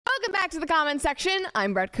Welcome back to the comment section.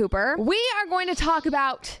 I'm Brett Cooper. We are going to talk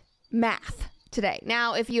about math today.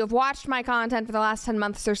 Now, if you have watched my content for the last 10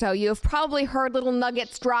 months or so, you have probably heard little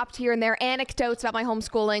nuggets dropped here and there, anecdotes about my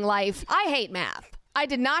homeschooling life. I hate math. I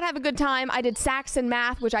did not have a good time. I did Saxon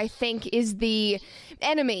math, which I think is the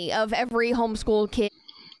enemy of every homeschool kid.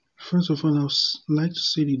 First of all, I would like to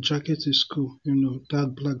say the jacket is cool. You know,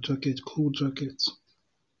 that black jacket, cool jacket.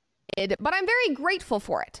 But I'm very grateful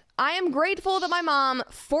for it. I am grateful that my mom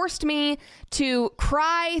forced me to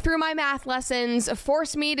cry through my math lessons,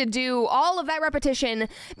 forced me to do all of that repetition,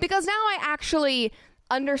 because now I actually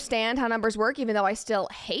understand how numbers work, even though I still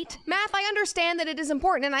hate math. I understand that it is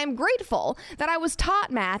important, and I am grateful that I was taught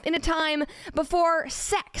math in a time before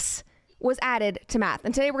sex was added to math.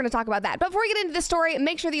 And today we're going to talk about that. But before we get into this story,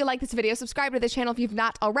 make sure that you like this video, subscribe to this channel if you've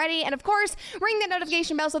not already, and of course, ring that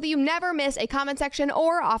notification bell so that you never miss a comment section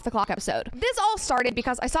or off the clock episode. This all started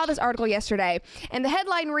because I saw this article yesterday, and the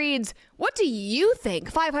headline reads, "What do you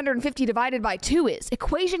think 550 divided by 2 is?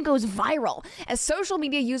 Equation goes viral as social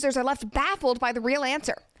media users are left baffled by the real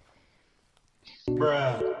answer."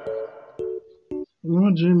 Bruh.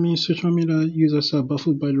 What do you mean social media users are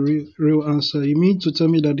baffled by the real answer? You mean to tell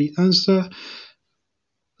me that the answer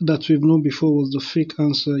that we've known before was the fake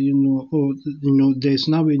answer, or, there's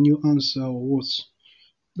now a new answer or what?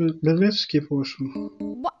 But let's keep watching.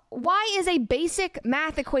 Why is a basic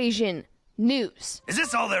math equation news? Is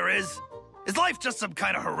this all there is? Is life just some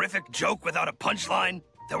kind of horrific joke without a punchline?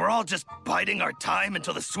 That we're all just biding our time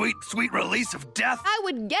until the sweet, sweet release of death? I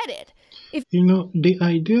would get it. The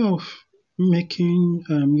idea of making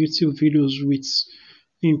YouTube videos with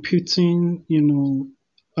imputing,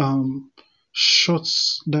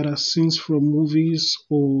 shots that are scenes from movies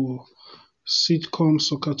or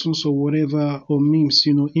sitcoms or cartoons or whatever, or memes,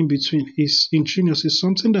 in between is ingenious. It's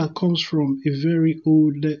something that comes from a very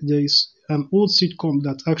old, there is an old sitcom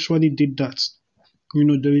that actually did that.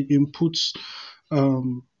 They input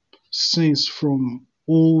scenes from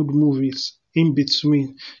old movies in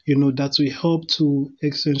between, that will help to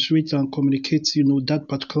accentuate and communicate, that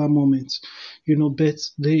particular moment, but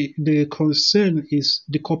the concern is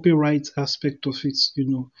the copyright aspect of it,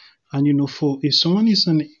 and, for if someone is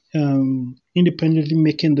independently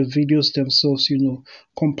making the videos themselves,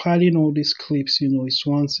 compiling all these clips, is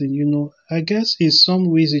one thing, I guess in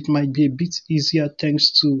some ways it might be a bit easier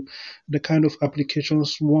thanks to the kind of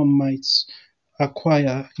applications one might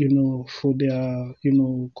acquire, for their,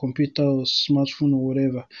 computer or smartphone or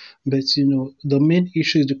whatever. But, the main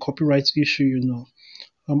issue is the copyright issue,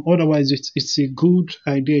 Otherwise, it's a good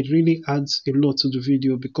idea. It really adds a lot to the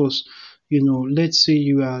video because, let's say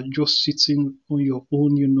you are just sitting on your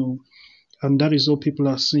own, and that is all people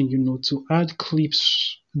are seeing, to add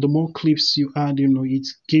clips. The more clips you add, it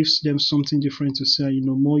gives them something different to say,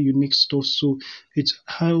 more unique stuff. So it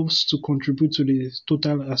helps to contribute to the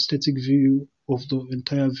total aesthetic view of the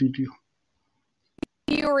entire video.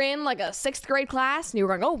 You were in like a 6th grade class and you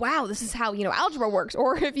were going, oh wow, this is how, algebra works.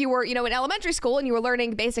 Or if you were, in elementary school and you were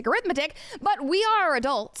learning basic arithmetic, but we are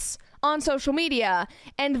adults on social media,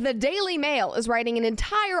 and the Daily Mail is writing an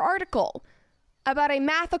entire article about a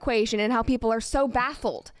math equation and how people are so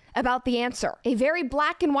baffled about the answer. A very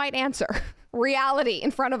black and white answer. Reality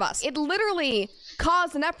in front of us. It literally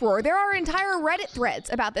caused an uproar. There are entire Reddit threads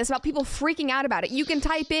about this, about people freaking out about it. You can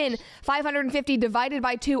type in 550 divided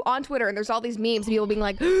by 2 on Twitter, and there's all these memes of people being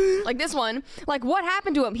like, like this one, like, what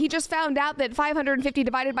happened to him? He just found out that 550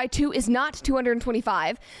 divided by 2 is not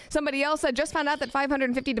 225. Somebody else said, just found out that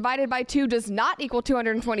 550 divided by 2 does not equal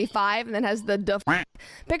 225, and then has the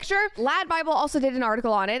picture. Lad Bible also did an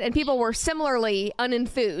article on it, and people were similarly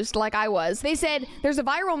unenthused, like I was. They said, there's a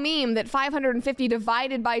viral meme that 550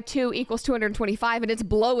 divided by 2 equals 225, and it's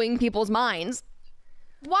blowing people's minds.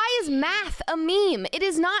 Why is math a meme? It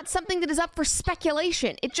is not something that is up for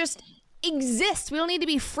speculation. It just exists. We don't need to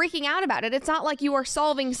be freaking out about it. It's not like you are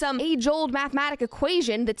solving some age-old mathematic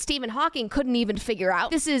equation that Stephen Hawking couldn't even figure out.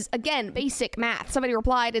 This is, again, basic math. Somebody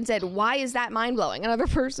replied and said, why is that mind-blowing? Another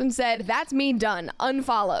person said, that's me done,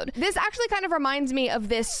 unfollowed. This actually kind of reminds me of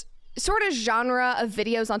this sort of genre of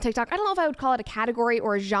videos on TikTok. I don't know if I would call it a category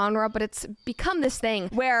or a genre, but it's become this thing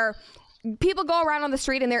where people go around on the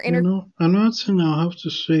street and they're another thing I have to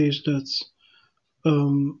say is that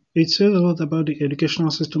it says a lot about the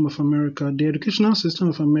educational system of America. The educational system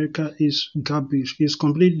of America is garbage. It's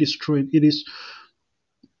completely destroyed. It is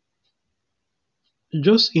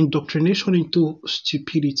just indoctrination into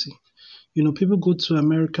stupidity. People go to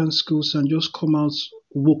American schools and just come out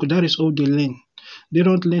woke. That is all they learn. They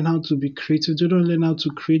don't learn how to be creative. They don't learn how to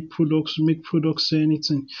create products, make products, say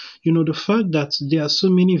anything. The fact that there are so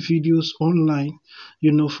many videos online,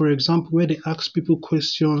 for example, where they ask people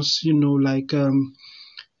questions, like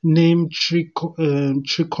name three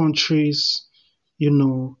countries,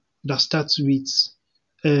 that starts with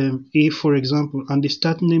A, for example, and they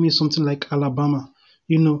start naming something like Alabama.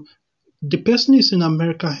 The person is in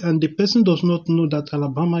America and the person does not know that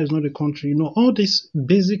Alabama is not a country. All these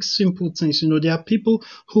basic, simple things. There are people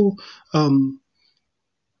who,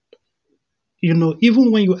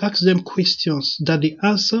 even when you ask them questions, that the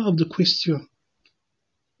answer of the question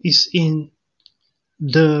is in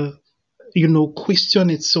the,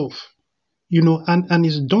 question itself. And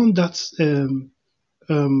it's done that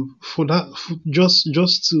for that,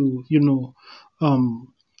 just to,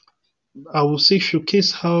 I will say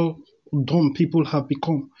showcase how dumb people have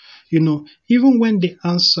become. Even when the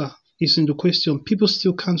answer is in the question, people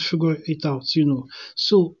still can't figure it out.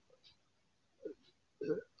 So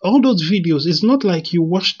all those videos, it's not like you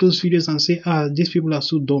watch those videos and say, these people are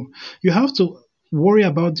so dumb. You have to worry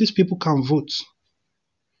about these people can vote.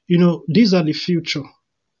 These are the future.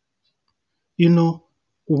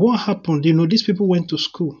 What happened? These people went to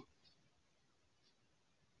school.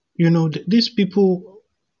 These people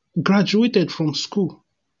graduated from school,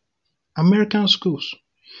 American schools.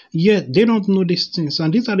 Yet they don't know these things.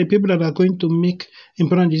 And these are the people that are going to make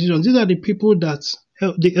important decisions. These are the people that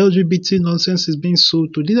the LGBT nonsense is being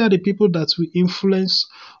sold to. These are the people that will influence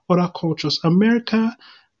other cultures. America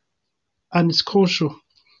and its culture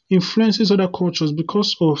influences other cultures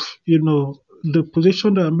because of, the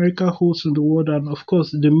position that America holds in the world, and of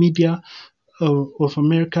course the media of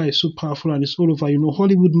America is so powerful and it's all over.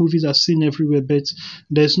 Hollywood movies are seen everywhere, but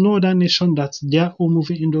there's no other nation that their own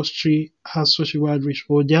movie industry has such a wide reach,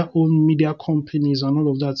 or their own media companies and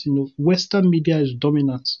all of that. Western media is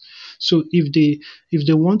dominant. So if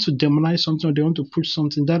they want to demonize something or they want to push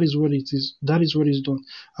something, that is what it is. That is what is done.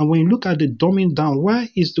 And when you look at the dumbing down,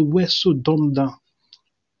 why is the West so dumbed down?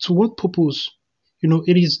 To what purpose?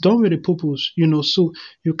 It is done with a purpose, so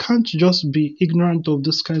you can't just be ignorant of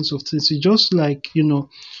these kinds of things. It's just like,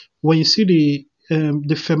 when you see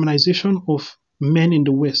the feminization of men in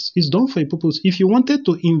the West, it's done for a purpose. If you wanted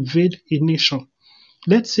to invade a nation,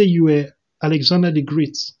 let's say you were Alexander the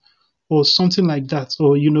Great or something like that,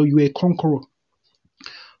 or, you were a conqueror,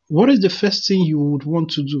 what is the first thing you would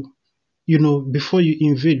want to do, before you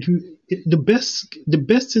invade? The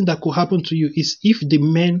best thing that could happen to you is if the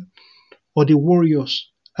men or the warriors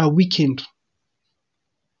are weakened.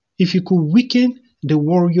 If you could weaken the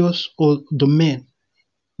warriors or the men,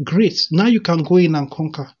 great. Now you can go in and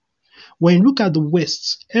conquer. When you look at the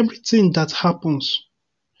West, everything that happens,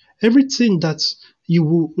 everything that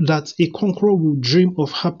that a conqueror will dream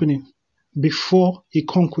of happening before a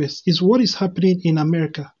conquest is what is happening in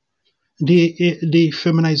America. The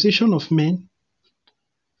feminization of men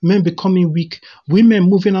becoming weak, women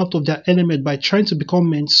moving out of their element by trying to become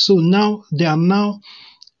men. So now they are not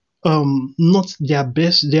their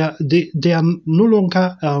best. They are no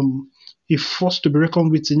longer a force to be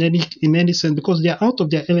reckoned with in any sense, because they are out of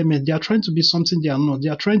their element. They are trying to be something they are not. They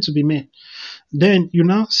are trying to be men. Then you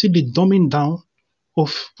now see the dumbing down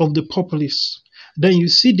of the populace. Then you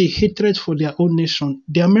see the hatred for their own nation.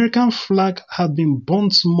 The American flag has been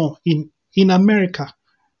burnt more in America,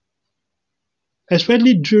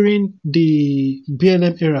 especially during the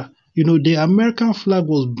BLM era. The American flag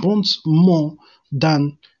was burnt more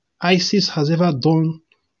than ISIS has ever done,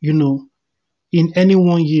 in any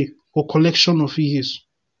 1 year or collection of years.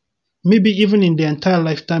 Maybe even in the entire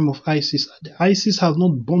lifetime of ISIS. ISIS has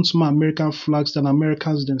not burnt more American flags than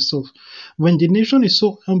Americans themselves. When the nation is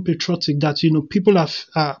so unpatriotic that, people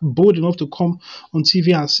are bold enough to come on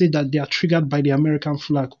TV and say that they are triggered by the American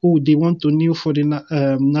flag. Oh, they want to kneel for the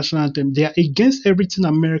national anthem. They are against everything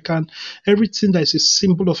American. Everything that is a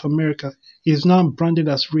symbol of America is now branded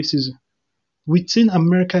as racism within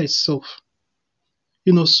America itself.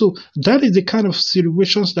 So that is the kind of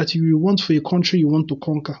situations that you want for a country you want to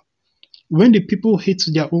conquer. When the people hate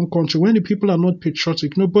their own country, when the people are not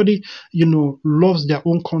patriotic, nobody, loves their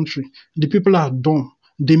own country. The people are dumb.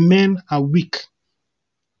 The men are weak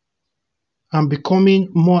and becoming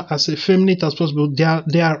more as effeminate as possible. They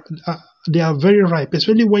are very ripe,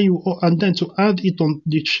 especially when and then to add it on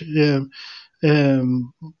the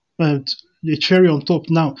cherry on top.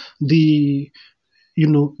 Now the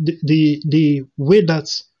way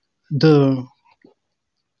that the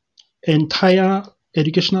entire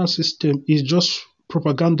educational system is just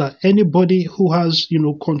propaganda. Anybody who has,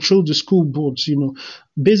 controlled the school boards,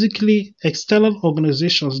 basically external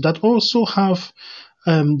organizations that also have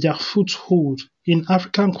their foothold in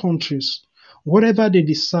African countries, whatever they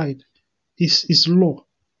decide is law.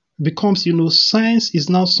 Becomes, science is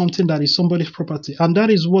now something that is somebody's property. And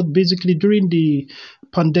that is what basically during the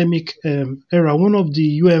pandemic era, one of the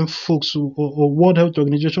UN folks or World Health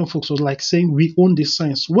Organization folks was like saying, we own the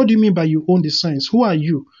science. What do you mean by you own the science? Who are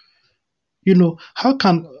you? How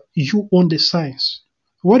can you own the science?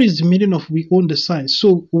 What is the meaning of we own the science?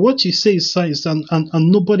 So what you say is science and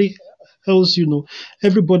nobody else,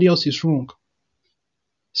 everybody else is wrong.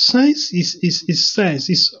 Science is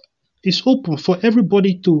science. It's open for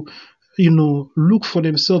everybody to, look for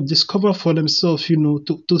themselves, discover for themselves,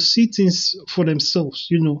 to see things for themselves,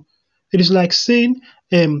 It is like saying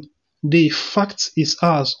the fact is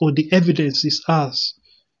ours or the evidence is ours.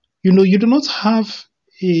 You do not have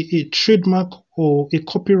a trademark or a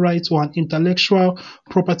copyright or an intellectual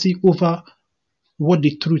property over what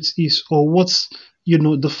the truth is or what's,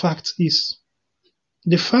 the fact is.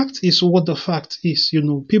 The fact is what the fact is.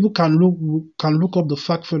 People can look up the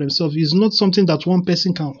fact for themselves. It's not something that one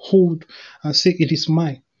person can hold and say it is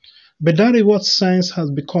mine. But that is what science has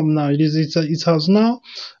become now. It has now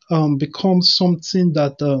become something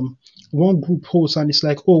that one group holds, and it's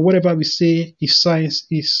like, oh, whatever we say is science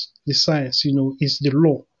is the science. Is the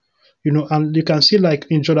law. And you can see like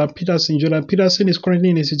in Jordan Peterson. Jordan Peterson is currently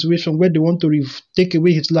in a situation where they want to take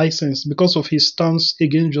away his license because of his stance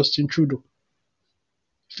against Justin Trudeau.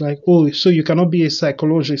 It's like, oh, so you cannot be a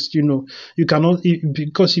psychologist, you cannot,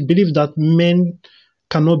 because you believe that men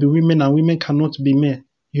cannot be women and women cannot be men.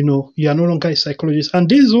 You are no longer a psychologist. And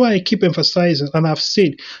this is why I keep emphasizing, and I've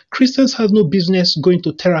said, Christians have no business going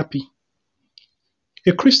to therapy.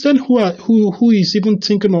 A Christian who is even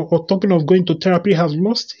thinking or talking of going to therapy has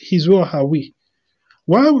lost his way or her way.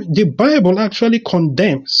 While the Bible actually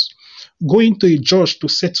condemns going to a judge to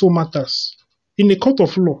settle matters in a court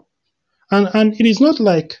of law. And it is not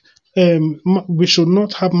like we should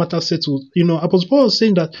not have matters settled. Apostle Paul is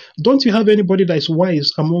saying that, don't you have anybody that is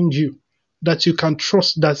wise among you that you can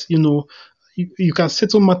trust, that, you can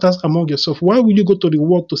settle matters among yourself? Why will you go to the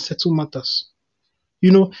world to settle matters?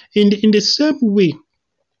 In the same way,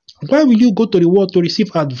 why will you go to the world to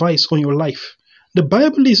receive advice on your life? The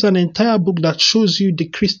Bible is an entire book that shows you the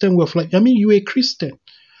Christian way of life. I mean, you're a Christian.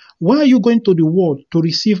 Why are you going to the world to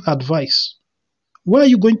receive advice? Why are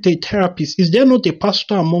you going to a therapist? Is there not a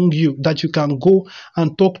pastor among you that you can go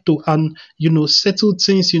and talk to and, settle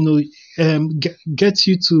things, get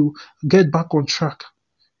you to get back on track?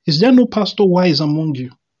 Is there no pastor wise among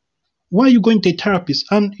you? Why are you going to a therapist?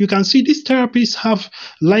 And you can see these therapists have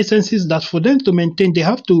licenses that for them to maintain, they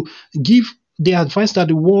have to give the advice that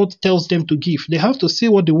the world tells them to give. They have to say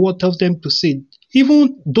what the world tells them to say,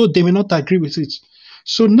 even though they may not agree with it.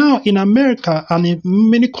 So now in America and in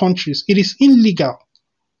many countries, it is illegal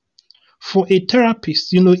for a therapist.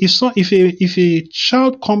 If a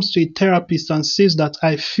child comes to a therapist and says that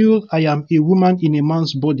I feel I am a woman in a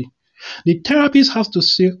man's body, the therapist has to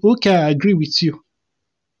say, okay, I agree with you.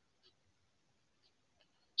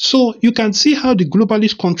 So you can see how the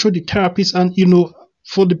globalists control the therapists, and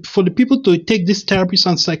for the people to take this therapists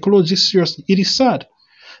and psychologists seriously, it is sad.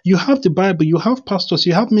 You have the Bible, you have pastors,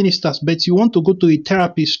 you have ministers, but you want to go to a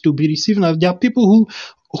therapist to be receiving. There are people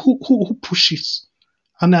who push it,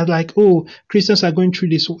 and are like, oh, Christians are going through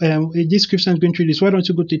this. This Christian is going through this. Why don't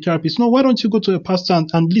you go to a therapist? No, why don't you go to a pastor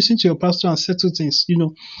and listen to your pastor and settle things?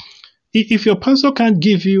 If your pastor can't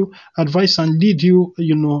give you advice and lead you,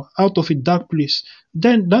 out of a dark place,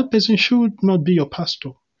 then that person should not be your pastor.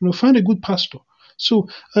 Find a good pastor. So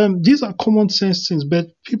these are common sense things, but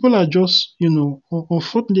people are just,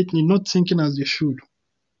 unfortunately not thinking as they should.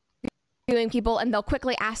 People, and they'll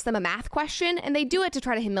quickly ask them a math question, and they do it to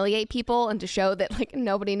try to humiliate people and to show that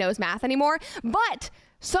nobody knows math anymore. But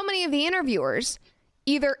so many of the interviewers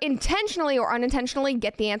either intentionally or unintentionally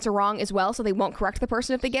get the answer wrong as well, so they won't correct the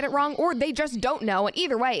person if they get it wrong, or they just don't know, and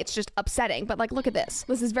either way it's just upsetting. But look at this.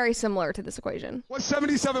 This is very similar to this equation. What's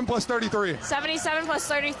 77 plus 33? 77 plus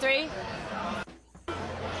 33?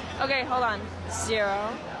 Okay, hold on. 0.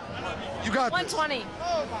 You got 120. This.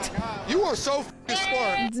 Oh my God. You are so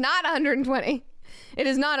smart. It's not 120. It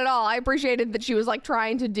is not at all. I appreciated that she was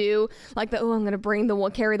trying to do I'm going to bring the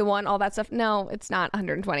one, carry the one, all that stuff. No, it's not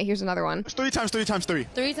 120. Here's another one. It's 3 times 3 times 3.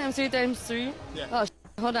 3 times 3 times 3? Yeah. Oh,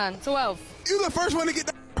 hold on. 12. You're the first one to get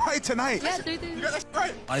that right tonight. Yeah, 3. You got that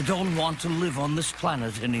right. I don't want to live on this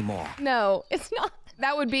planet anymore. No, it's not.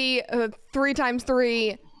 That would be 3 times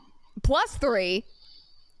 3 plus 3.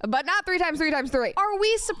 But not 3 times 3 times 3. Are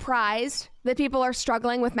we surprised that people are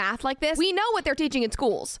struggling with math like this? We know what they're teaching in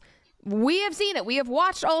schools. We have seen it. We have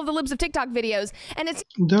watched all of the Libs of TikTok videos, and it's...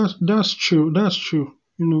 That's true. That's true.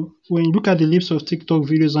 When you look at the lips of TikTok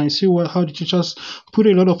videos and see how the teachers put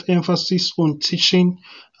a lot of emphasis on teaching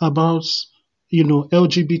about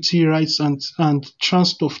LGBT rights and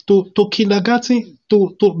trans stuff to kindergarten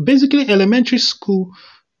to basically elementary school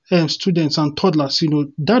students and toddlers.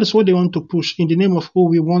 That is what they want to push in the name of,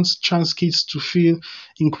 we want trans kids to feel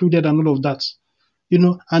included and all of that.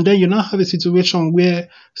 And then you now have a situation where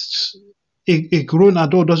a grown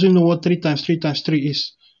adult doesn't know what 3 times 3 times 3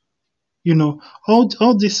 is.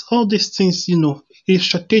 All these things, is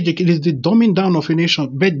strategic. It is the dumbing down of a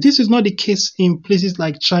nation. But this is not the case in places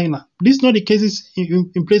like China. This is not the case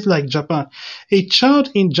in places like Japan. A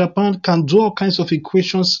child in Japan can do all kinds of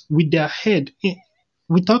equations with their head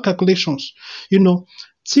without calculations.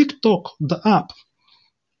 TikTok, the app,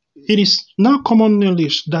 it is now common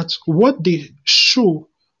knowledge that what they show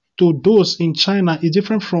to those in China is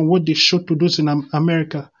different from what they show to those in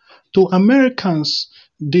America. To Americans,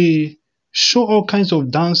 they show all kinds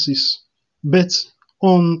of dances, but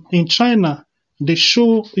in China, they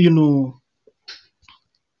show,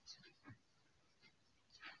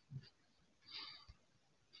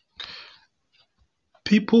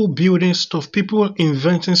 people building stuff, people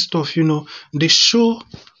inventing stuff. They show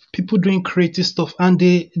people doing creative stuff, and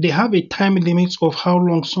they have a time limit of how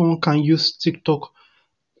long someone can use TikTok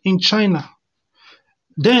in China.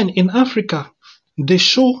 Then in Africa, they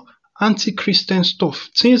show anti-Christian stuff,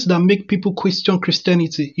 things that make people question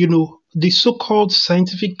Christianity, the so-called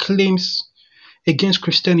scientific claims against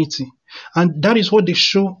Christianity. And that is what they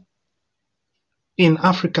show in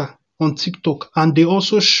Africa on TikTok. And they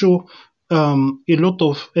also show a lot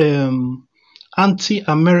of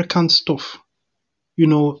anti-American stuff.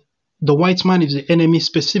 The white man is the enemy,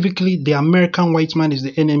 specifically the American white man is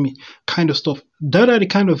the enemy kind of stuff. That are the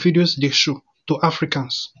kind of videos they show to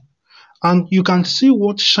Africans. And you can see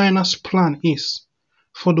what China's plan is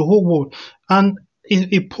for the whole world. And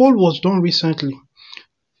a poll was done recently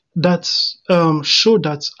that showed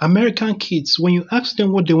that American kids, when you ask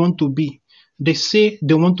them what they want to be, they say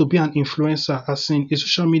they want to be an influencer, as in a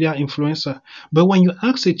social media influencer. But when you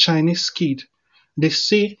ask a Chinese kid, they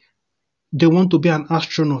say they want to be an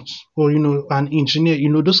astronaut or, an engineer,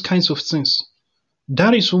 those kinds of things.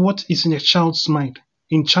 That is what is in a child's mind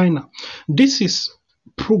in China. This is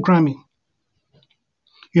programming.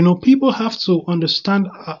 People have to understand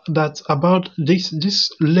that about this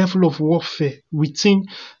level of warfare within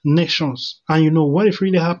nations, and what is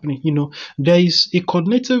really happening. There is a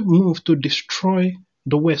coordinated move to destroy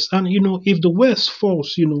the West, and if the West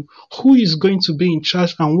falls, who is going to be in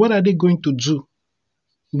charge, and what are they going to do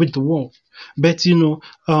with the world? But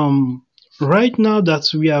right now that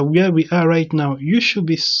we are where we are right now, you should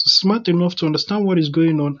be smart enough to understand what is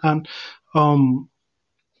going on and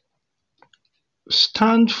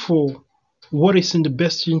stand for what is in the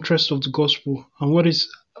best interest of the gospel, and what is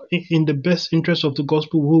in the best interest of the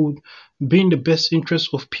gospel would be in the best interest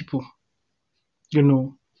of people,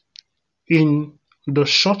 in the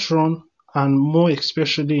short run and more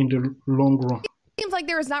especially in the long run. Seems like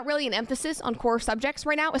there is not really an emphasis on core subjects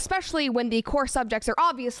right now, especially when the core subjects are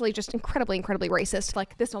obviously just incredibly racist,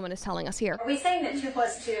 like this woman is telling us here. Are we saying that 2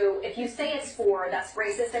 + 2, if you say it's 4, that's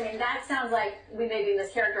racist? I mean, that sounds like we may be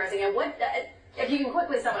mischaracterizing it. If you can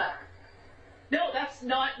quickly sum it up. No, that's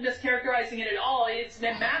not mischaracterizing it at all.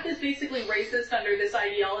 Math is basically racist under this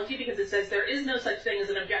ideology because it says there is no such thing as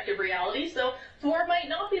an objective reality. So 4 might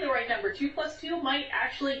not be the right number. 2 + 2 might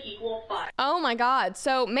actually equal 5. Oh my God.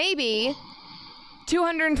 So maybe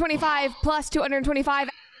 225 plus 225.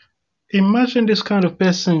 Imagine this kind of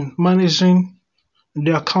person managing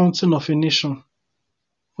the accounting of a nation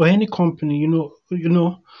or any company,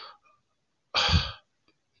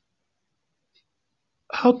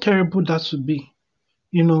 how terrible that would be.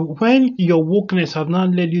 When your wokeness have now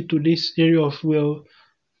led you to this area of, well,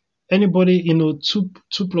 anybody, 2 +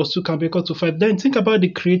 2 can be equal to 5. Then think about the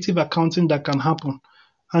creative accounting that can happen,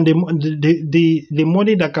 and the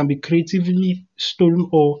money that can be creatively stolen,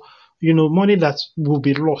 or money that will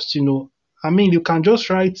be lost. I mean, you can just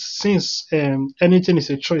write, since anything is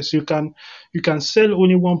a choice, you can sell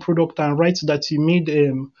only one product and write that you made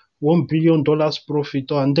 $1 billion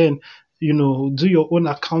profit, and then do your own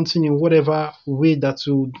accounting in whatever way that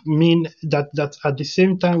would mean that at the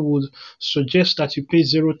same time would suggest that you pay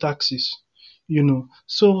 0 taxes.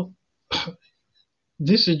 So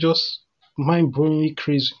this is just mind-blowingly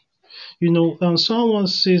crazy. Someone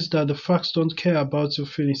says that the facts don't care about your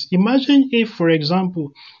feelings. Imagine if, for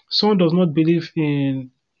example, someone does not believe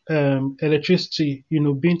in electricity,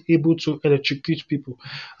 being able to electrocute people.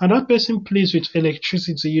 And that person plays with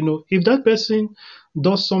electricity, if that person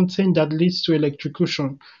does something that leads to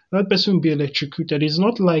electrocution, that person will be electrocuted. It's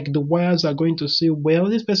not like the wires are going to say, well,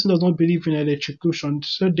 this person does not believe in electrocution,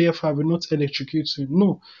 so therefore I will not electrocute him.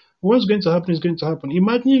 No. What's going to happen is going to happen.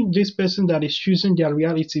 Imagine this person that is choosing their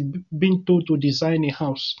reality being told to design a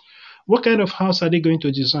house. What kind of house are they going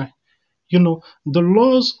to design? The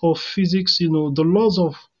laws of physics, the laws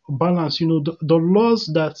of balance, the laws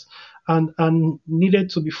that and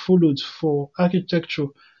needed to be followed for architecture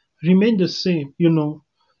remain the same.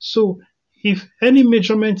 So if any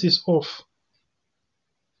measurement is off,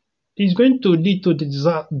 it's going to lead to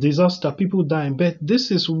disaster, people dying. But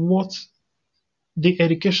this is what the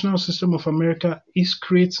educational system of America is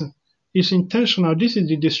creating. It's intentional. This is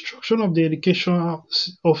the destruction of the education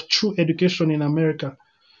of true education in America.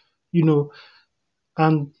 You know,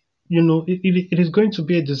 and it is going to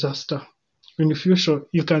be a disaster in the future.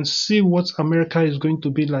 You can see what America is going to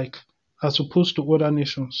be like as opposed to other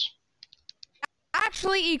nations.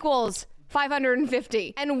 Actually equals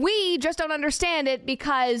 550. And we just don't understand it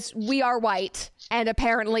because we are white and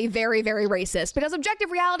apparently very, very racist, because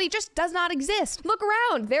objective reality just does not exist. Look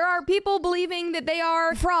around. There are people believing that they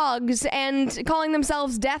are frogs and calling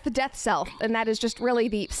themselves death self. And that is just really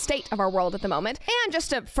the state of our world at the moment. And just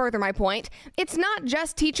to further my point, it's not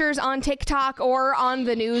just teachers on TikTok or on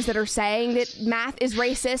the news that are saying that math is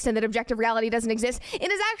racist and that objective reality doesn't exist. It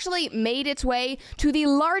has actually made its way to the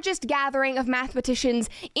largest gathering of mathematicians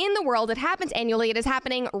in the world. It happens annually. It is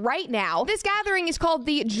happening right now. This gathering is called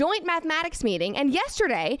the Joint Mathematics Meeting. And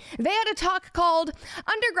yesterday, they had a talk called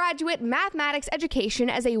Undergraduate Mathematics Education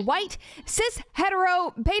as a White, Cis,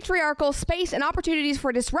 Hetero, Patriarchal Space and Opportunities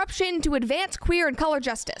for Disruption to Advance Queer and Color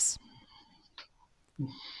Justice.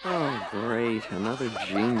 Oh, great. Another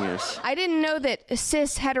genius. I didn't know that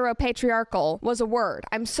cis, hetero, patriarchal was a word.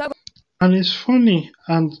 I'm so... And it's funny,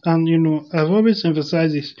 and I've always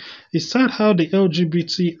emphasized this. It's sad how the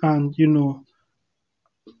LGBT and,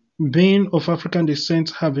 being of African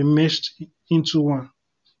descent have meshed into one.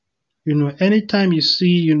 Anytime you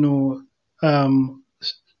see,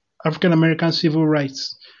 African American civil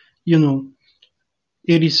rights,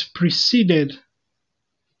 it is preceded,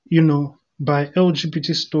 by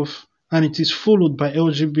LGBT stuff, and it is followed by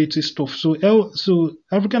LGBT stuff. So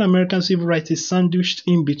African American civil rights is sandwiched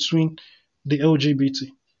in between the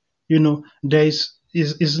LGBT. There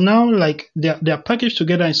is now like they are packaged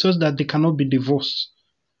together in such that they cannot be divorced.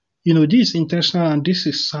 This is intentional and this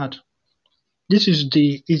is sad. This is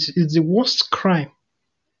it's the worst crime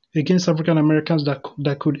against African Americans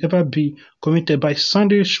that could ever be committed, by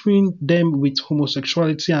sandwiching them with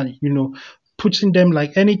homosexuality and putting them,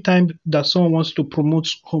 like, anytime that someone wants to promote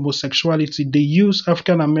homosexuality, they use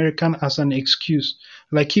African American as an excuse,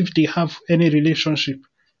 like if they have any relationship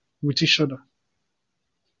with each other.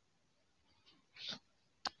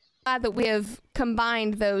 Glad that we have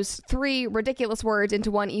combined those three ridiculous words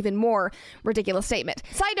into one even more ridiculous statement.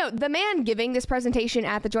 Side note, the man giving this presentation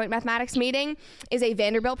at the Joint Mathematics Meeting is a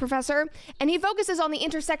Vanderbilt professor, and he focuses on the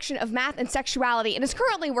intersection of math and sexuality and is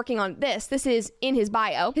currently working on this. This is in his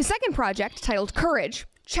bio. His second project, titled Courage,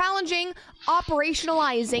 Challenging,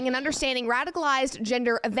 Operationalizing, and Understanding Radicalized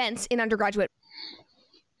Gender Events in Undergraduate.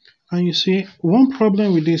 And you see, one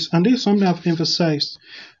problem with this, and this is something I've emphasized,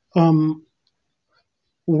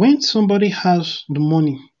 when somebody has the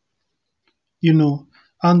money,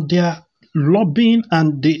 and they're lobbying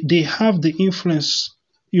and they have the influence,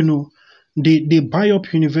 they buy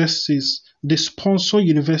up universities, they sponsor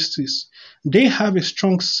universities, they have a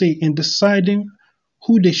strong say in deciding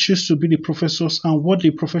who they choose to be the professors and what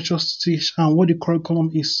the professors teach and what the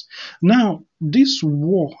curriculum is. Now, this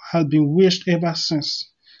war has been waged ever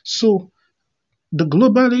since. So, the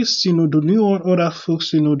globalists, the New Order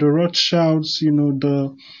folks, the Rothschilds,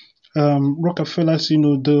 the Rockefellers,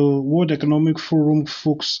 the World Economic Forum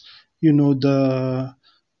folks, the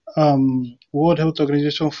World Health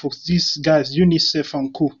Organization folks, these guys, UNICEF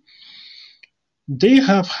and co, they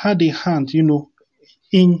have had a hand,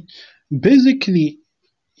 in basically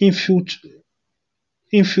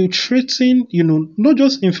infiltrating, not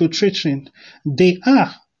just infiltrating, they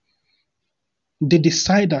are the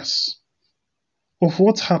deciders of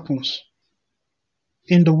what happens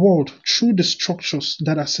in the world through the structures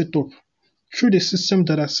that are set up, through the systems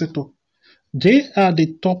that are set up. They are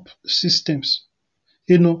the top systems.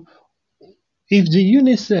 If the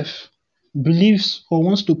UNICEF believes or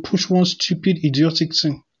wants to push one stupid, idiotic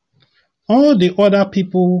thing, all the other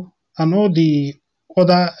people and all the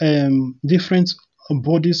other different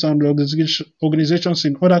bodies and organizations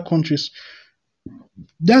in other countries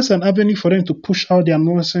That's an avenue for them to push out their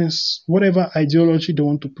nonsense, whatever ideology they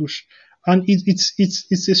want to push. And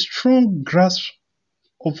it's a strong grasp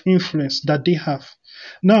of influence that they have.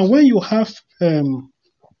 Now, when you have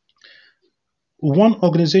one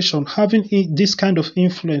organization having this kind of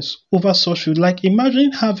influence over social, like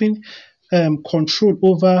imagine having control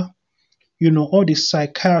over, all the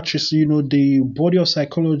psychiatrists, the body of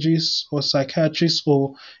psychologists or psychiatrists,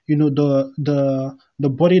 or the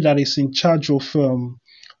body that is in charge of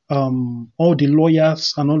all the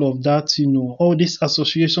lawyers and all of that, all these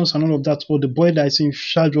associations and all of that, or the body that is in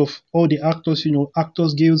charge of all the actors,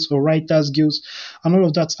 actors guilds or writers guilds and all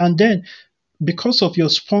of that. And then because of your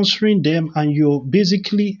sponsoring them and you're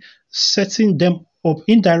basically setting them up,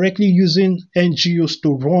 indirectly using NGOs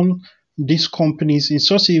to run these companies in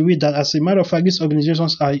such a way that, as a matter of fact, these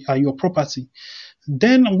organizations are your property,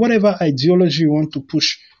 then whatever ideology you want to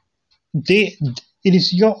push, it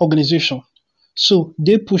is your organization. So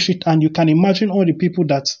they push it, and you can imagine all the people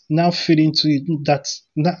that now fit into it, that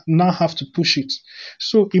now have to push it.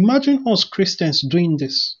 So imagine us Christians doing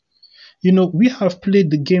this. We have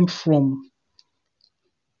played the game from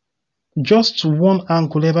just one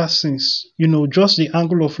angle ever since, just the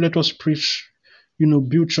angle of let us preach,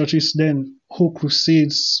 build churches, then hold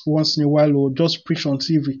crusades once in a while, or just preach on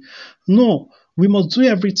TV. No, we must do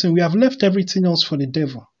everything. We have left everything else for the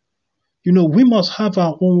devil. We must have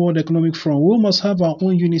our own World Economic Forum. We must have our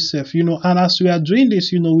own UNICEF, and as we are doing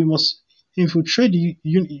this, we must infiltrate the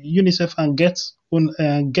UNICEF and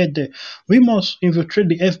get there. We must infiltrate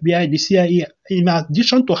the FBI, the CIA, in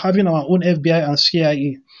addition to having our own FBI and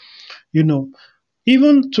CIA.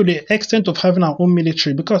 Even to the extent of having our own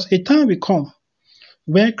military, because a time will come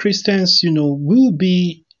where Christians, will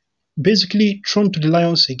be basically thrown to the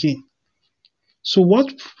lions again. So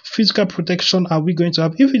what physical protection are we going to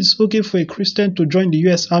have? If it's okay for a Christian to join the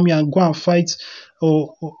US Army and go and fight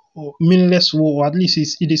or meaningless war, or at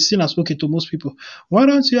least it is seen as okay to most people, why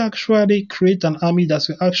don't you actually create an army that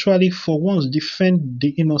will actually for once defend the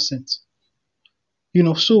innocent?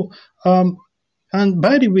 So and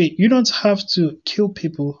by the way, you don't have to kill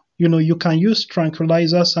people. You can use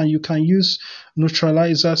tranquilizers and you can use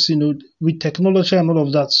neutralizers, with technology and all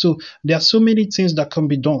of that. So there are so many things that can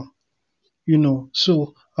be done,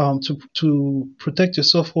 so to protect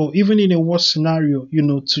yourself, or even in a worse scenario,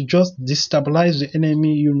 to just destabilize the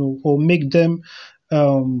enemy, or make them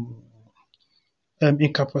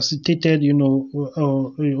incapacitated,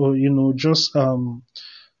 or just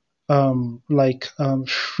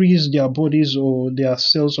freeze their bodies or their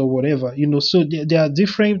cells or whatever, so there are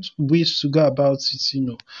different ways to go about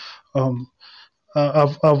it.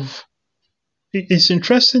 I've it's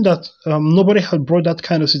interesting that nobody had brought that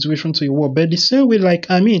kind of situation to a war, but the same way,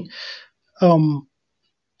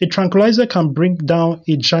 a tranquilizer can bring down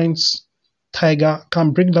a giant tiger,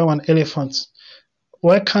 can bring down an elephant.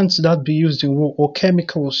 Why can't that be used in war? Or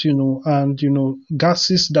chemicals, and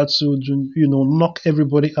gases that would knock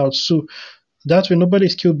everybody out. So that way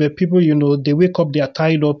nobody's killed, but people, they wake up, they are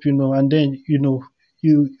tied up, and then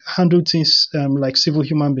you handle things like civil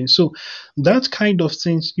human beings. So that kind of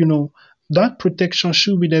things, that protection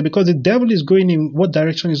should be there, because the devil is going in what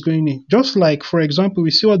direction is going in. Just like, for example, we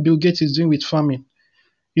see what Bill Gates is doing with farming.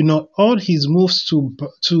 All his moves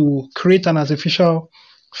to create an artificial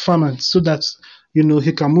farming so that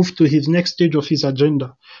he can move to his next stage of his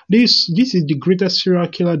agenda. This is the greatest serial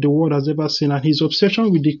killer the world has ever seen, and his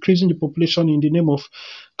obsession with decreasing the population in the name of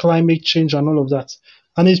climate change and all of that.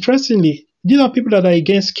 And interestingly, these are people that are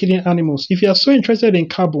against killing animals. If you are so interested in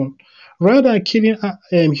carbon, rather than killing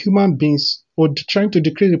human beings or trying to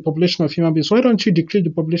decrease the population of human beings, why don't you decrease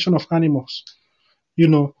the population of animals?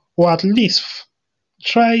 Or at least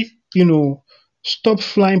try, stop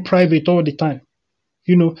flying private all the time.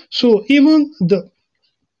 So even the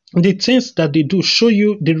things that they do show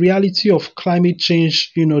you the reality of climate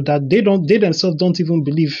change, that they themselves don't even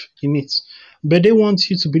believe in it. But they want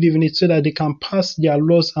you to believe in it so that they can pass their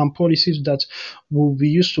laws and policies that will be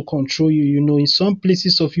used to control you. In some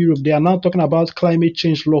places of Europe, they are now talking about climate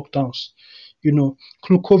change lockdowns.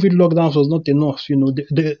 COVID lockdowns was not enough.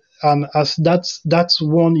 And as that's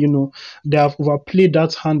one, they have overplayed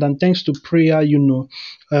that hand, and thanks to prayer,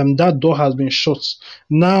 that door has been shut.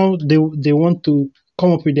 Now they want to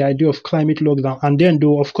come up with the idea of climate lockdown, and then they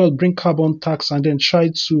will of course bring carbon tax, and then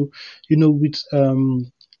try to, with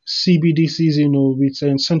CBDCs,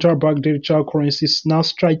 with central bank digital currencies, now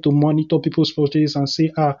try to monitor people's purchases and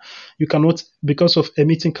say, you cannot, because of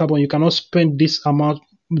emitting carbon, you cannot spend this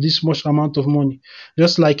much amount of money.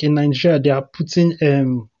 Just like in Nigeria, they are putting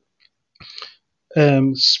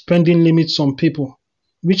spending limits on people.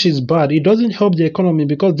 which is bad. It doesn't help the economy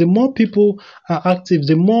because the more people are active,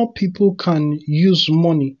 the more people can use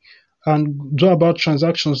money and do about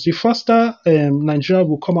transactions. The faster Nigeria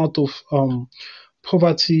will come out of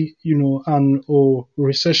poverty, and or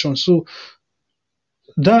recession. So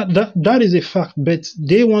that is a fact. But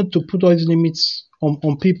they want to put all these limits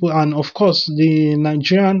on people, and of course, the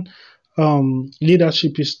Nigerian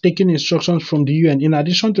leadership is taking instructions from the UN. In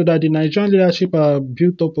addition to that, the Nigerian leadership are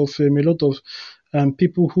built up of a lot of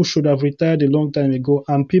people who should have retired a long time ago,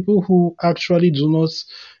 and people who actually do not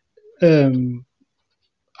um,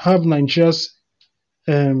 have Nigeria's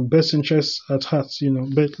best interests at heart.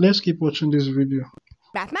 But let's keep watching this video.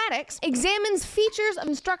 Mathematics examines features of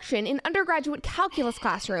instruction in undergraduate calculus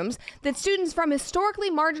classrooms that students from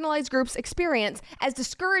historically marginalized groups experience as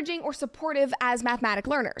discouraging or supportive as mathematic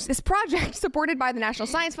learners. This project, supported by the National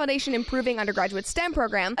Science Foundation Improving Undergraduate STEM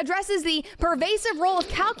program, addresses the pervasive role of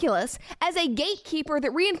calculus as a gatekeeper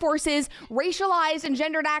that reinforces racialized and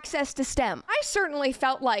gendered access to STEM. I certainly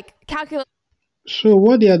felt like calculus. So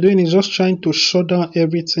what they are doing is just trying to shut down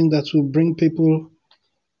everything that will bring people,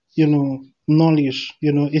 knowledge.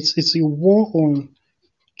 It's a war on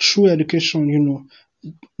true education.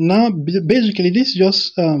 Now basically this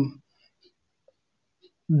just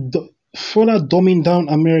further dumbing down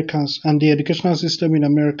Americans and the educational system in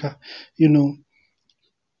America.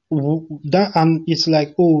 That, and it's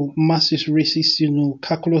like, oh, math is racist,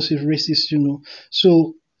 calculus is racist.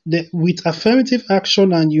 So with affirmative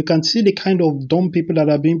action, and you can see the kind of dumb people that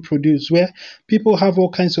are being produced, where people have all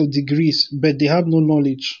kinds of degrees but they have no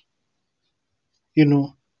knowledge.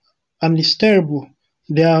 And it's terrible.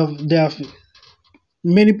 They have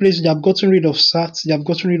many places they have gotten rid of SATs, they have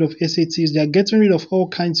gotten rid of SATs, they are getting rid of all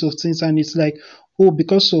kinds of things, and it's like, oh,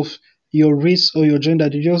 because of your race or your gender,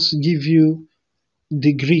 they just give you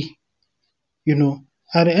degree.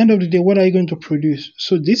 At the end of the day, what are you going to produce?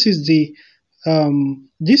 So this is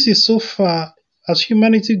so far as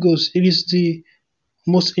humanity goes, it is the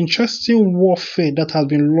most interesting warfare that has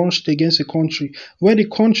been launched against a country, where the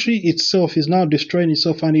country itself is now destroying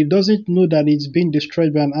itself and it doesn't know that it's being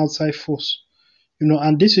destroyed by an outside force.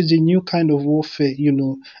 And this is the new kind of warfare,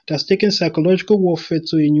 that's taken psychological warfare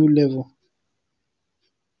to a new level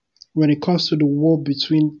when it comes to the war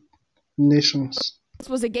between nations.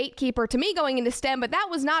 Was a gatekeeper to me going into STEM, but that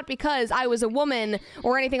was not because I was a woman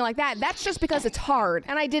or anything like that. That's just because it's hard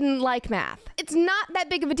and I didn't like math. It's not that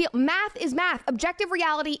big of a deal. Math is math. Objective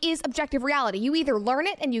reality is objective reality. You either learn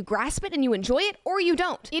it and you grasp it and you enjoy it, or you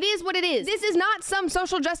don't. It is what it is. This is not some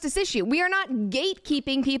social justice issue. We are not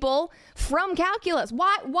gatekeeping people from calculus.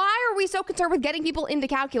 Why are we so concerned with getting people into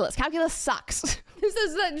calculus? Calculus sucks.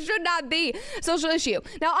 This should not be a social issue.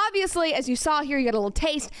 Now, obviously, as you saw here, you got a little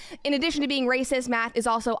taste. In addition to being racist, math is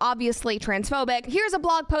also obviously transphobic. Here's a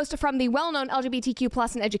blog post from the well-known LGBTQ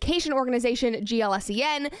plus and education organization,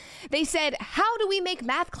 GLSEN. They said, how do we make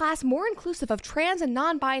math class more inclusive of trans and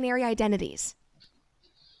non-binary identities?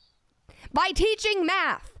 By teaching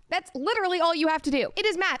math. That's literally all you have to do. It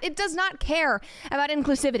is math. It does not care about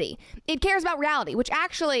inclusivity. It cares about reality, which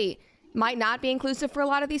actually might not be inclusive for a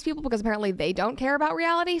lot of these people because apparently they don't care about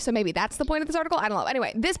reality. So maybe that's the point of this article. I don't know.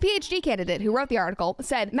 Anyway, this PhD candidate who wrote the article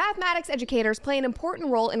said mathematics educators play an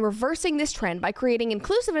important role in reversing this trend by creating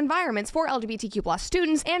inclusive environments for LGBTQ plus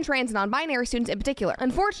students and trans and non-binary students in particular.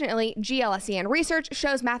 Unfortunately, GLSEN research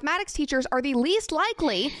shows mathematics teachers are the least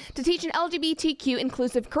likely to teach an LGBTQ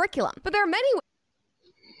inclusive curriculum. But there are many ways.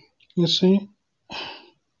 You see,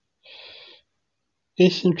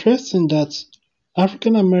 it's interesting that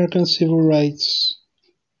African American civil rights,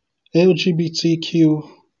 LGBTQ,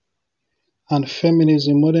 and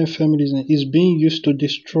feminism, modern feminism, is being used to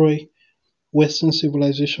destroy Western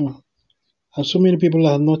civilization. And so many people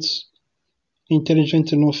are not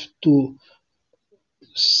intelligent enough to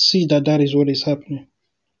see that that is what is happening.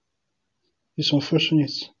 It's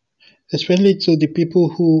unfortunate, especially to the people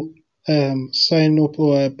who sign up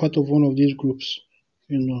or are part of one of these groups,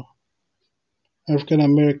 African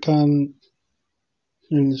American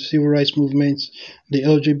in the civil rights movements, the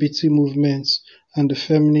LGBT movements, and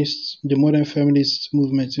the modern feminist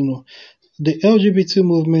movement. The LGBT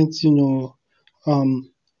movement, a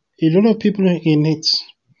lot of people in it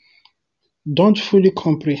don't fully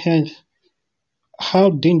comprehend how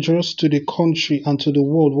dangerous to the country and to the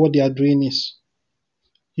world what they are doing is.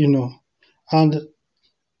 And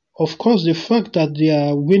of course, the fact that they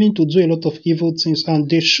are willing to do a lot of evil things, and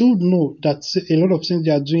they should know that a lot of things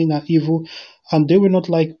they are doing are evil, and they will not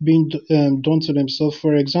like being done to themselves.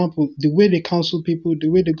 For example, the way they cancel people, the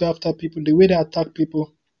way they go after people, the way they attack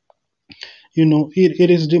people, it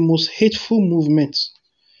is the most hateful movement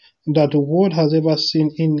that the world has ever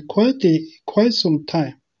seen in quite some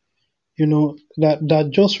time. That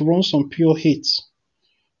just runs on pure hate.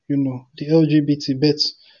 The LGBT.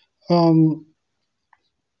 But um,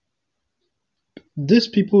 these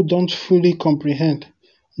people don't fully comprehend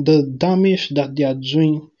the damage that they are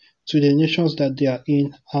doing to the nations that they are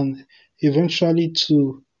in, and eventually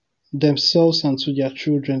to themselves and to their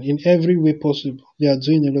children in every way possible. They are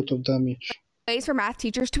doing a lot of damage. Ways for math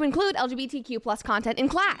teachers to include LGBTQ plus content in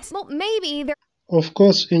class. Well, maybe there. Of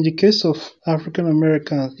course, in the case of African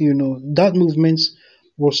American, that movement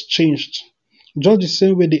was changed. Just the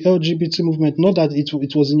same way the LGBT movement, not that it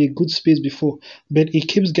was in a good space before, but it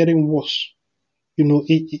keeps getting worse.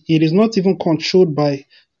 It is not even controlled by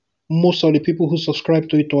most of the people who subscribe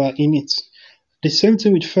to it or are in it. The same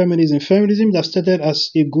thing with feminism. Feminism that started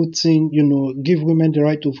as a good thing, give women the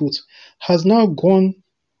right to vote, has now gone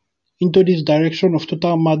into this direction of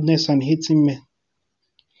total madness and hating men.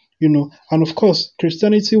 And of course,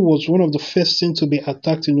 Christianity was one of the first things to be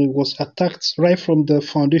attacked. It was attacked right from the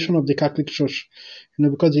foundation of the Catholic Church.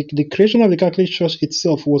 Because the creation of the Catholic Church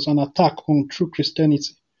itself was an attack on true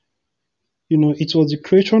Christianity. It was the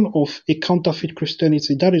creation of a counterfeit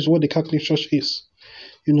Christianity. That is what the Catholic Church is.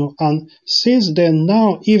 And since then,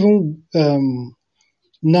 now even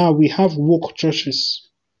now we have woke churches,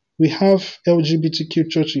 we have LGBTQ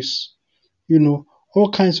churches,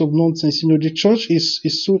 all kinds of nonsense. The church is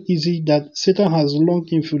so easy that Satan has long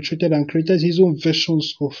infiltrated and created his own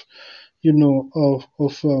versions of,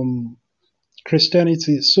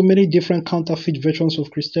 Christianity. So many different counterfeit versions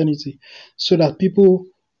of Christianity, so that people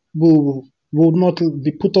will not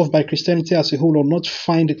be put off by Christianity as a whole or not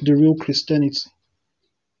find the real Christianity.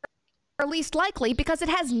 Or least likely because it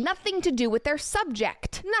has nothing to do with their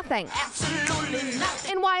subject. Nothing. Absolutely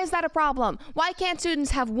nothing. And why is that a problem? Why can't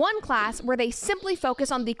students have one class where they simply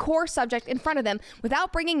focus on the core subject in front of them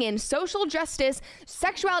without bringing in social justice,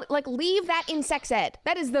 sexuality, leave that in sex ed?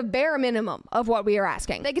 That is the bare minimum of what we are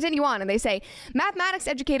asking. They continue on and they say, mathematics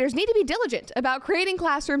educators need to be diligent about creating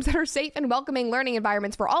classrooms that are safe and welcoming learning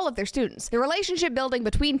environments for all of their students. The relationship building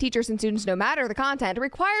between teachers and students, no matter the content,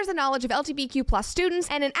 requires the knowledge of LGBTQ plus students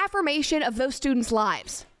and an affirmation of those students'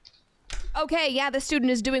 lives. Okay, yeah, the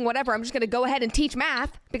student is doing whatever. I'm just going to go ahead and teach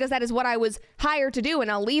math because that is what I was hired to do,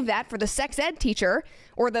 and I'll leave that for the sex ed teacher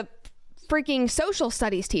or the freaking social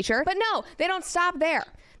studies teacher. But no, they don't stop there.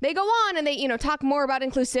 They go on and they, talk more about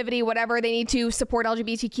inclusivity, whatever. They need to support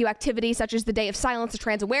LGBTQ activities such as the Day of Silence, the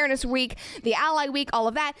Trans Awareness Week, the Ally Week, all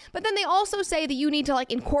of that. But then they also say that you need to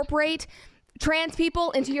incorporate trans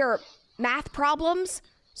people into your math problems.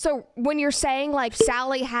 So when you're saying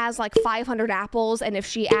Sally has 500 apples and if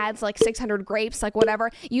she adds 600 grapes, whatever,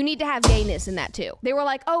 you need to have gayness in that too. They were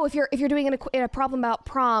like, oh, if you're doing a problem about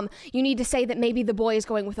prom, you need to say that maybe the boy is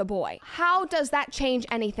going with a boy. How does that change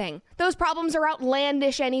anything? Those problems are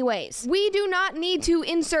outlandish anyways. We do not need to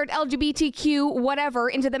insert LGBTQ whatever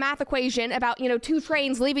into the math equation about, two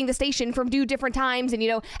trains leaving the station from due different times and,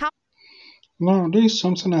 how. Now, this is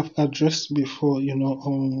something I've addressed before, in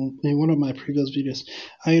one of my previous videos.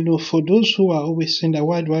 And, for those who are always saying that,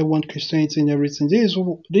 why do I want Christianity and everything? This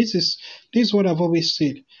is what I've always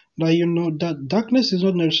said. That, that darkness is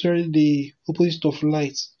not necessarily the opposite of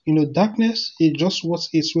light. Darkness is just what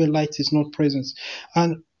is where light is not present.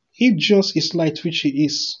 And if just is light, which he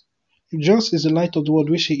is, just is the light of the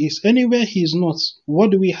world, which he is, anywhere he is not,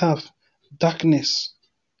 what do we have? Darkness.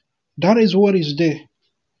 That is what is there.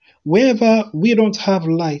 Wherever we don't have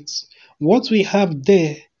light, what we have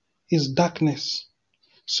there is darkness.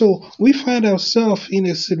 So we find ourselves in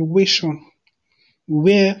a situation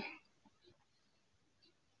where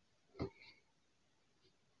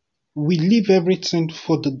we leave everything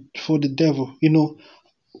for the devil.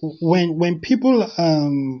 When people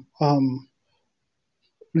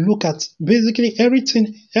look at basically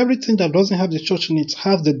everything that doesn't have the church in it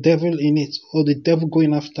have the devil in it or the devil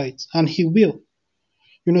going after it, and he will.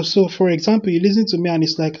 So for example, you listen to me and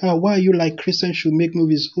it's like, why are you Christians should make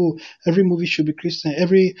movies? Oh, every movie should be Christian.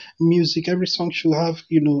 Every music, every song should have,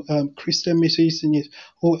 Christian messages in it.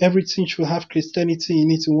 Or everything should have Christianity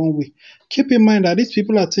in it in one way. Keep in mind that these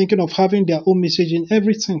people are thinking of having their own message in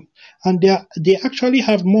everything. And they actually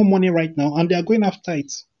have more money right now and they are going after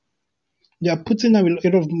it. They are putting a lot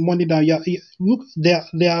of money down. Look,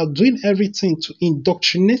 they are doing everything to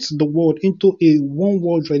indoctrinate the world into a one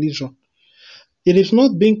world religion. It is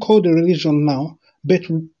not being called a religion now, but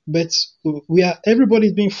everybody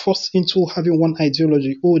is being forced into having one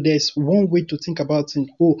ideology. Oh, there's one way to think about it.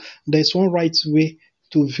 Oh, there's one right way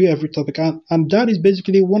to view every topic. And that is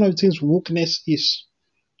basically one of the things wokeness is.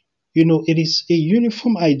 It is a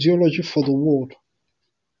uniform ideology for the world.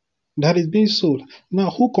 that is being sold. Now,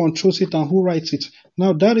 who controls it and who writes it?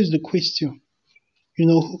 Now, that is the question.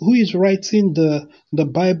 Who is writing the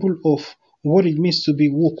Bible of what it means to be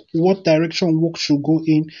woke, what direction woke should go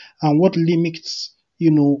in, and what limits,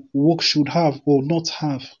 woke should have or not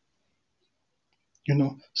have.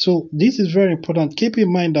 So this is very important. Keep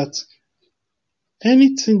in mind that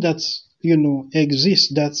anything that,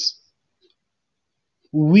 exists that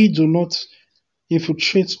we do not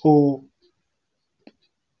infiltrate or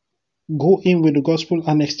go in with the gospel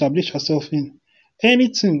and establish ourselves in.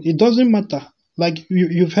 Anything, it doesn't matter. Like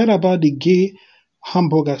you've heard about the gay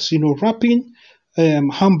hamburgers, wrapping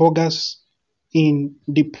hamburgers in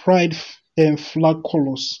the pride flag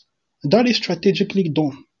colors. That is strategically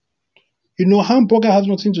done. Hamburger has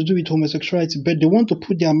nothing to do with homosexuality, but they want to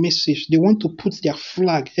put their message, they want to put their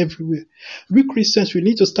flag everywhere. We Christians, we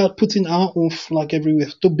need to start putting our own flag everywhere.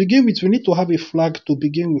 To begin with, we need to have a flag to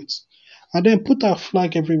begin with. And then put our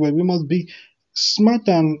flag everywhere. We must be smart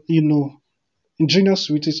and, ingenious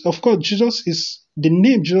with it. Of course, Jesus is, the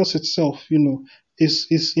name Jesus itself,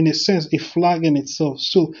 is in a sense a flag in itself.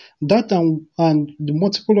 So that and the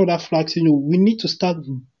multiple other flags, we need to start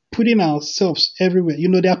putting ourselves everywhere.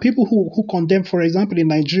 There are people who condemn, for example, in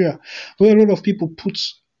Nigeria, where a lot of people put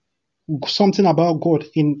something about God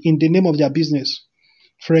in the name of their business.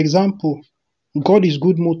 For example, God is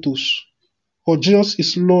Good Motors, or Jesus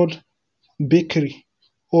is Lord Bakery,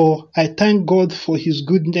 or I thank God for his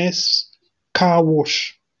goodness car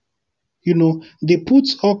wash. They put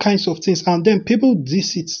all kinds of things and then people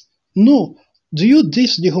diss it. No. Do you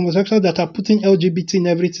diss the homosexuals that are putting LGBT in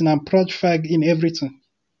everything and proud flag in everything?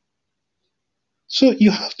 So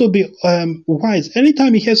you have to be wise.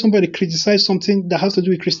 Anytime you hear somebody criticize something that has to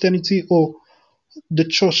do with Christianity or the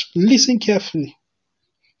church, listen carefully.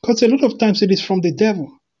 Because a lot of times it is from the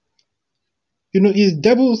devil. The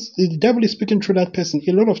devil is speaking through that person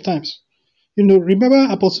a lot of times. Remember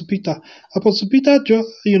Apostle Peter. Apostle Peter,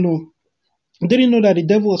 didn't know that the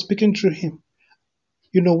devil was speaking through him.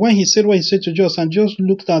 When he said what he said to Jesus, and just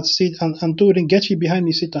looked at Satan and told him, "Get you behind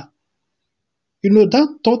me, Satan."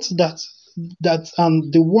 That thought that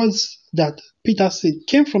and the words that Peter said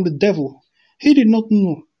came from the devil. He did not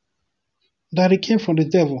know that it came from the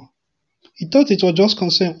devil. He thought it was just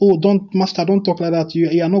concerned, "Oh, Master, don't talk like that.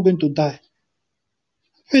 You are not going to die."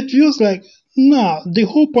 It feels like, nah, the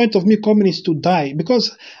whole point of me coming is to die,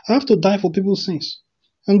 because I have to die for people's sins.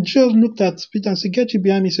 And Jesus looked at Peter and said, "Get you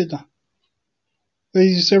behind me, Satan." But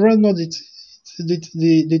he said, "Rather not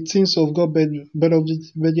the things of God, but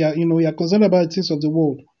you are concerned about the things of the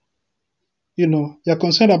world. You are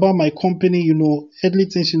concerned about my company, earthly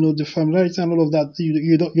things, the familiarity and all of that.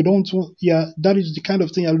 You don't want, that is the kind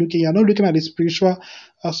of thing you're not looking at the spiritual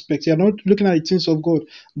aspect. You're not looking at the things of God,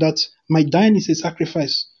 that my dying is a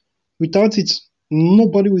sacrifice. Without it,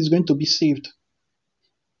 nobody is going to be saved."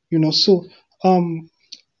 So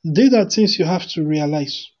these are things you have to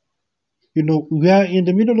realize. We are in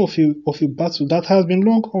the middle of a battle that has been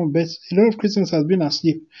long on, but a lot of Christians have been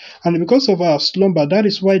asleep. And because of our slumber, that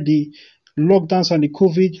is why the lockdowns and the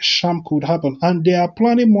COVID sham could happen. And they are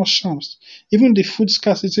planning more shams. Even the food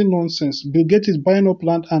scarcity nonsense. Bill Gates is buying up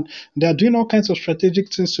land and they are doing all kinds of strategic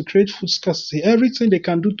things to create food scarcity. Everything they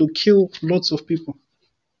can do to kill lots of people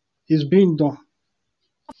is being done.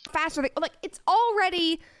 Faster, it's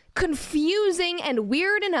already confusing and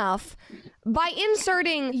weird enough by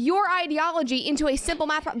inserting your ideology into a simple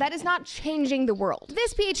math problem. That is not changing the world.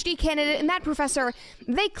 This PhD candidate and that professor,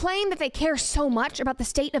 they claim that they care so much about the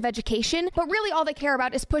state of education, but really all they care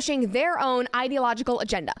about is pushing their own ideological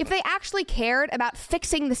agenda. If they actually cared about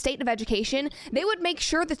fixing the state of education, they would make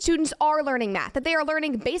sure that students are learning math, that they are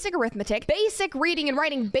learning basic arithmetic, basic reading and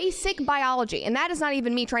writing, basic biology. And that is not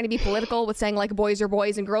even me trying to be political with saying like boys are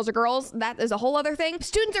boys and girls are girls. That is a whole other thing.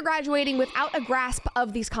 Students are graduating without a grasp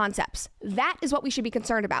of these concepts. That is what we should be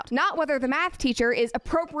concerned about, not whether the math teacher is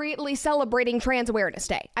appropriately celebrating Trans Awareness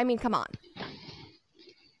Day. I mean, come on.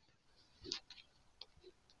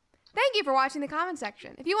 Thank you for watching the comment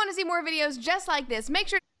section. If you want to see more videos just like this, make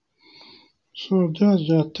sure. So,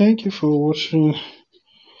 thank you for watching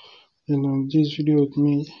this video with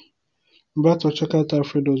me. But to check out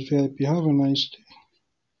Alfred's VIP. Have a nice day.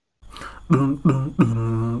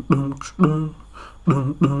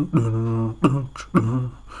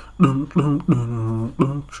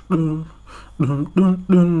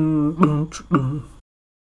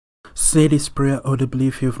 Say this prayer audibly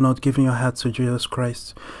if you have not given your heart to Jesus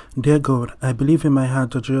Christ. Dear God, I believe in my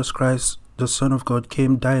heart that Jesus Christ the Son of God,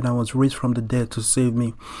 came, died, and was raised from the dead to save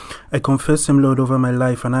me. I confess him, Lord, over my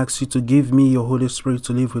life, and ask you to give me your Holy Spirit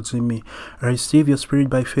to live within me. I receive your Spirit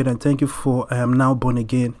by faith, and thank you for I am now born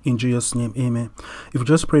again. In Jesus' name, amen. If you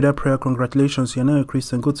just prayed that prayer, congratulations, you're now a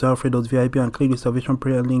Christian. Go to alfred.vip and click the salvation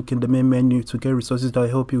prayer link in the main menu to get resources that will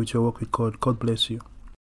help you with your work with God. God bless you.